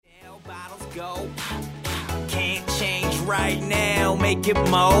go. Can't change right now, make it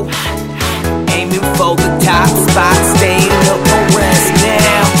more. Aiming for the top spot, staying up for rest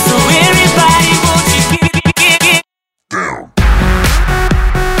now. So everybody won't you get down.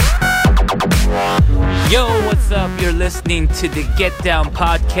 Yo, what's up? You're listening to the Get Down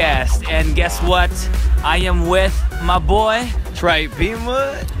podcast. And guess what? I am with my boy Trey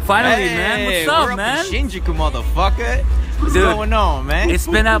Beamwood. Finally, man. What's up, we're man? Up in Shinjuku, motherfucker. What's Dude, going on, man? It's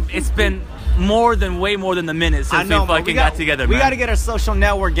been way more than a minute since we fucking got together, man. We got to get our social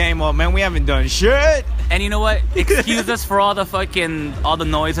network game up, man. We haven't done shit. And you know what? Excuse us for all the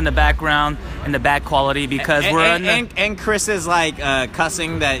noise in the background and the bad quality because and Chris is like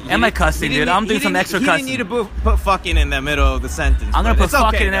cussing that. Am I cussing, dude? I'm doing some extra cussing. You didn't need to put fucking in the middle of the sentence. I'm gonna put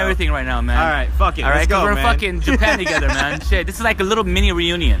fucking in everything right now, man. All right, fuck it. All right, let's go, we're man. fucking Japan together, man. Shit, this is like a little mini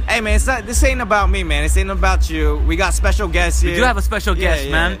reunion. Hey, man, this ain't about me, man. This ain't about you. We got special guests here. We do have a special guest,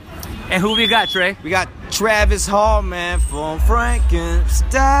 man. And who we got, Trey? We got Travis Hall, man, from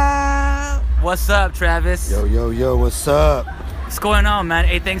Frankenstyle. What's up, Travis? Yo, what's up? What's going on, man?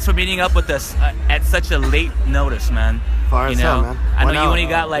 Hey, thanks for meeting up with us at such a late notice, man. Far as hell, man. I know you only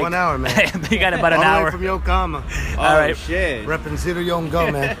got like 1 hour, man. You got about an hour. All the way from Yokohama. All right, shit. Reppin' Zero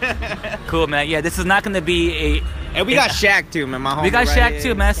Yongo, man. Cool, man. Yeah, this is not gonna be a. And we got Shaq too, man. My homie. We got right Shaq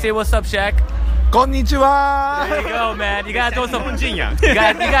too, man. Say what's up, Shaq. Konnichiwa. There you go, man. You gotta throw some. You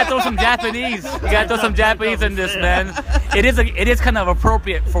gotta throw some Japanese. You gotta throw some Japanese in this, man. It is kind of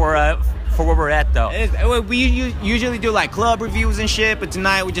appropriate for where we're at, though. We usually do like club reviews and shit, but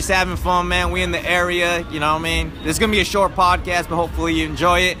tonight we're just having fun, man. We in the area, you know what I mean? This is gonna be a short podcast, but hopefully you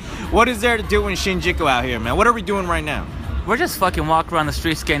enjoy it. What is there to do in Shinjuku out here, man? What are we doing right now? We're just fucking walking around the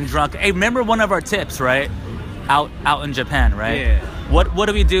streets getting drunk. Hey, remember one of our tips, right? Out in Japan, right? Yeah. What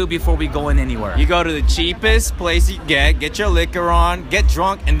do we do before we go in anywhere? You go to the cheapest place you get your liquor on, get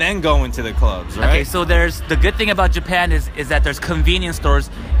drunk, and then go into the clubs, right? Okay, so the good thing about Japan is that there's convenience stores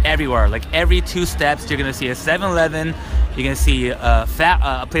everywhere. Like every 2 steps, you're gonna see a 7-Eleven. You're gonna see a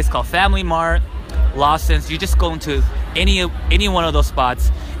place called Family Mart, Lawson's. You just go into any one of those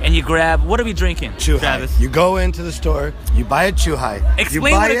spots and you grab. What are we drinking, Chuhai. Travis? You go into the store, you buy a Chuhai.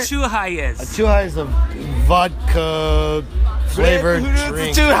 Explain what a Chuhai is. A Chuhai is a vodka flavored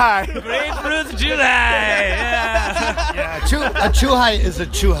drink. Grapefruit Chuhai. Yeah. A Chuhai is a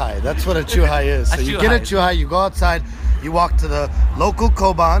Chuhai. That's what a Chuhai is. So you get a Chuhai, you go outside, you walk to the local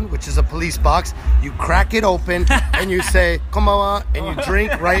koban, which is a police box, you crack it open, and you say, konbanwa, and you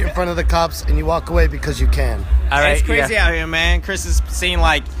drink right in front of the cops, and you walk away because you can. All right, it's crazy out here, man. Chris is seeing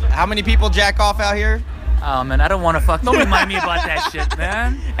like, how many people jack off out here? Oh, man, I don't want to fuck. Don't remind me about that shit,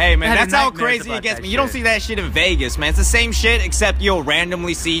 man. Hey, man, that's how crazy it gets me. You don't shit. see that shit in Vegas, man. It's the same shit, except you'll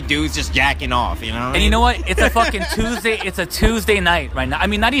randomly see dudes just jacking off, you know? And you know what? It's a fucking Tuesday. It's a Tuesday night right now. I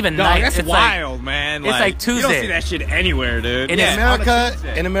mean, not even night. That's it's wild, man. It's like Tuesday. You don't see that shit anywhere, dude.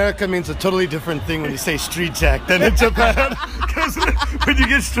 In America means a totally different thing when you say street jack than in Japan. Because when you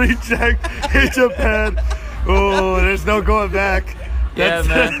get street jack in Japan, oh, there's no going back. Yeah,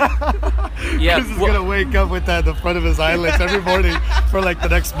 man. Yeah, Chris is gonna wake up with that in the front of his eyelids every morning for like the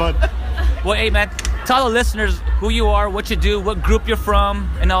next month. Well, hey, man, tell the listeners who you are, what you do, what group you're from,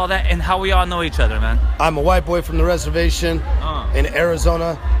 and all that, and how we all know each other, man. I'm a white boy from the reservation in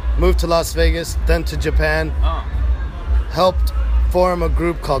Arizona. Moved to Las Vegas, then to Japan. Helped form a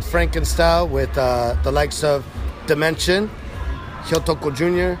group called Frankenstyle with the likes of Dimension, Hyotoko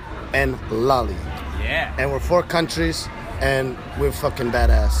Jr., and Lali. Yeah. And we're 4 countries. And we're fucking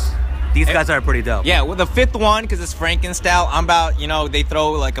badass. These guys are pretty dope. Yeah, well, the 5th one, because it's Frankenstyle. I'm about, they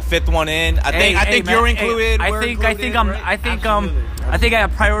throw like a 5th one in. I think you're included. I think I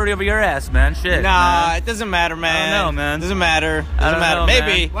have priority over your ass, man. Shit. Nah, man. it doesn't matter, man. I don't know, man. Doesn't matter. I don't know,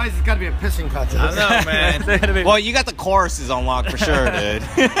 Maybe. Why is it gotta be a pissing contest? I don't know, man. Well, you got the choruses on lock for sure, dude.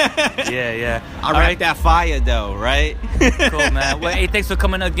 Yeah. I write that fire though, right? Cool, man. Well, hey, thanks for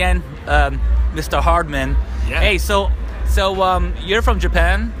coming again, Mr. Hardman. Yeah. Hey, so you're from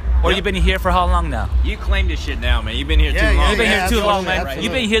Japan, or you've been here for how long now? You claim this shit now, man. You've been here too long. You've been here too long, man. Absolutely.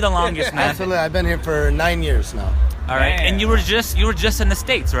 You've been here the longest, man. Absolutely, I've been here for 9 years now. All right, and you were just in the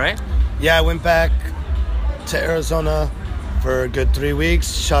States, right? Yeah, I went back to Arizona for a good 3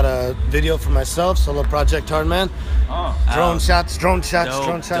 weeks. Shot a video for myself, solo project Hardman. Drone shots. Dope, It's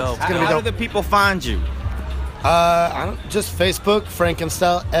gonna be How dope. do the people find you? Just Facebook,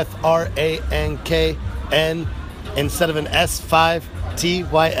 Frankenstyle, FRANKN. Instead of an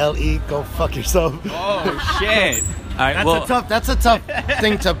S5TYLE, go fuck yourself. Oh shit! All right, That's a tough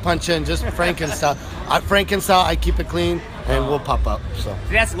thing to punch in. Just Frankenstyle. Frankenstyle, I keep it clean. and we'll pop up. So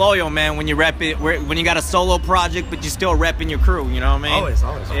That's loyal, man. When you rep it, when you got a solo project, but you still repping your crew. You know what I mean? always.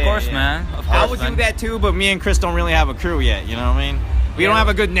 Of course, man. Of course, I would man. do that too, but me and Chris don't really have a crew yet. You know what I mean? We don't have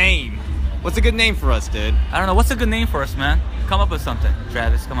a good name. What's a good name for us, dude? I don't know. What's a good name for us, man? Come up with something,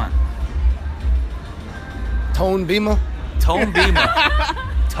 Travis. Come on. Tone Beamer. Tone Beamer.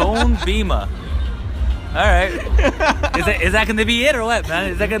 Tone Beamer. All right. Is that going to be it or what,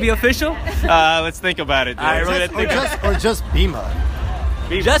 man? Is that going to be official? Let's think about it, dude. All right, Or just Beamer.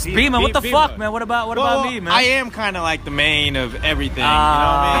 Just Beamer. What the fuck, man? What about me, man? I am kind of like the main of everything. You know what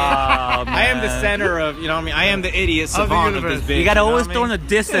I mean? Oh, I am the man. center of, you know what I mean? I am the idiot savant of this universe. bitch. You gotta know always what I throw mean? in a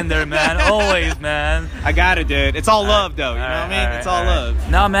diss in there, man. Always, man. I got it, dude. It's all love, though. You know what I mean? It's all love.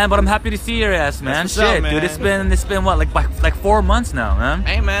 No, man, but I'm happy to see your ass, man. what's up, Shit, man. dude, it's been what, like 4 months now, man.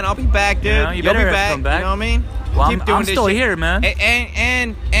 Hey, man, I'll be back, dude. You know, you You'll better be back. come back. You know what I mean? Well, Keep doing I'm this still shit. here, man.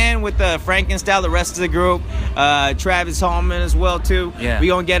 And with the Frankenstyle, the rest of the group, Travis Hallman as well too. Yeah. We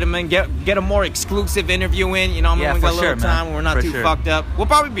gonna get him in, get a more exclusive interview in. You know what I mean? Yeah, We for got a little sure, man. time when we're not For too sure. fucked up. We'll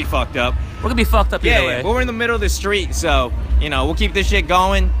probably be fucked up. We're gonna be fucked up either way. Yeah, but we're in the middle of the street, so you know we'll keep this shit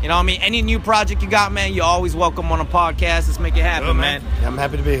going. You know what I mean? Any new project you got, man, you're always welcome on a podcast. Let's make it happen, man. Yeah, I'm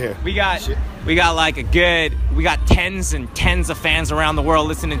happy to be here. We got like we got tens and tens of fans around the world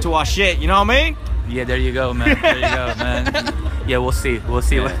listening to our shit. You know what I mean? Yeah, there you go, man. There you go, man. Yeah, we'll see. We'll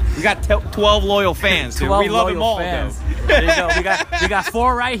see. Yeah. We got 12 loyal fans, dude. 12 We love loyal them all, fans. though. There you go. We got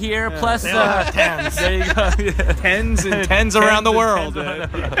 4 right here, plus tens. There you go. Yeah. Tens and tens around the and world. tens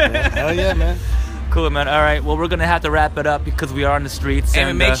around dude. the world. Hell yeah, man. Cool, man. All right. Well, we're gonna have to wrap it up because we are on the streets.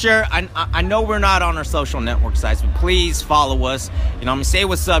 And make sure, I know we're not on our social network sites, but please follow us. You know what I mean? Say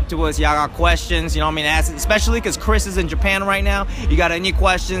what's up to us. Y'all got questions, you know what I mean? Ask it, especially because Chris is in Japan right now. You got any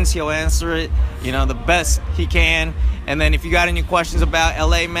questions, he'll answer it, you know, the best he can. And then if you got any questions about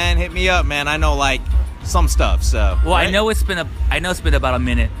LA, man, hit me up, man. I know, like, some stuff, so. Well, right? I know it's been about a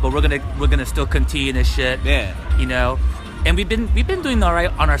minute, but we're gonna still continue this shit. Yeah. You know. And we've been doing all right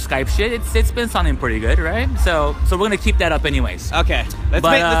on our Skype shit. It's been sounding pretty good, right? So we're gonna keep that up anyways. Okay.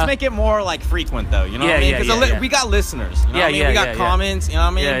 Let's make it more, like, frequent, though. You know what I mean? Because we got listeners. You know what I mean? We got comments. You know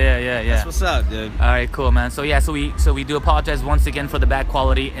what I mean? Yeah. That's what's up, dude. All right, cool, man. So we do apologize once again for the bad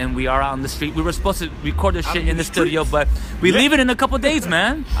quality, and we are out on the street. We were supposed to record this shit in the studio, but we leave it in a couple days,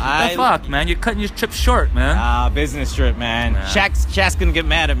 man. The fuck, man? You're cutting your trip short, man. Business trip, man. Shaq's gonna get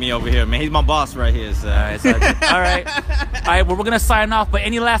mad at me over here, man. He's my boss right here, so. All right. All right, well, we're gonna sign off. But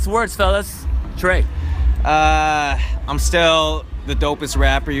any last words, fellas? Trey. I'm still the dopest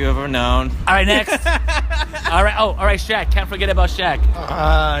rapper you ever known. All right, next. All right. Oh, all right, Shaq. Can't forget about Shaq.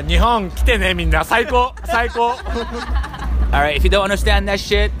 日本来てねみんな最高最高 All right, if you don't understand that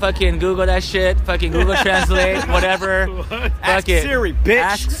shit, fucking Google that shit. Fucking Google Translate, whatever. Ask Siri, bitch.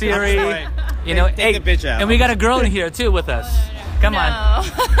 Ask Siri. Right. You know, Take the bitch out. And we got a girl in here too with us. Come on.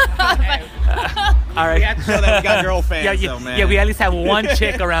 All right. We have to show that we got girl fans, though, man. Yeah, we at least have one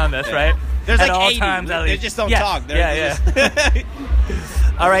chick around us, right? There's at like all 80. times. At They least. just don't yeah. talk. Yeah.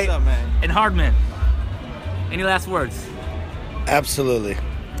 All right. What's up, man? And Hardman. Any last words? Absolutely.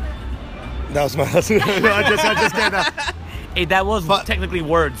 That was my last word. I just can't. Hey, that was technically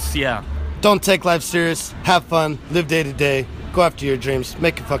words. Yeah. Don't take life serious. Have fun. Live day to day. Go after your dreams.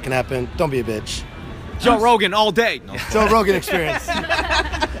 Make it fucking happen. Don't be a bitch. Joe Rogan all day. No. Joe Rogan experience. Cool,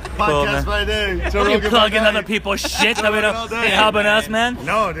 man. Podcast by day. Joe Are you Rogan plugging by other night. people's shit? I mean, all day. they helping us, man.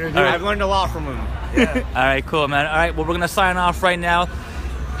 No, dude. All right. I've learned a lot from him. All right, cool, man. All right, well, we're gonna sign off right now.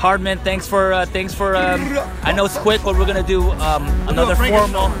 Hardman, thanks for. I know it's quick, but we're gonna do another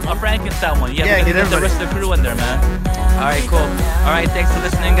formal, a Frankenstein one. Yeah, Yeah, we're get gonna get the everybody. rest of the crew in there, man. All right, cool. All right, thanks for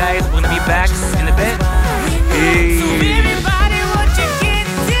listening, guys. We're gonna be back in a bit. Peace.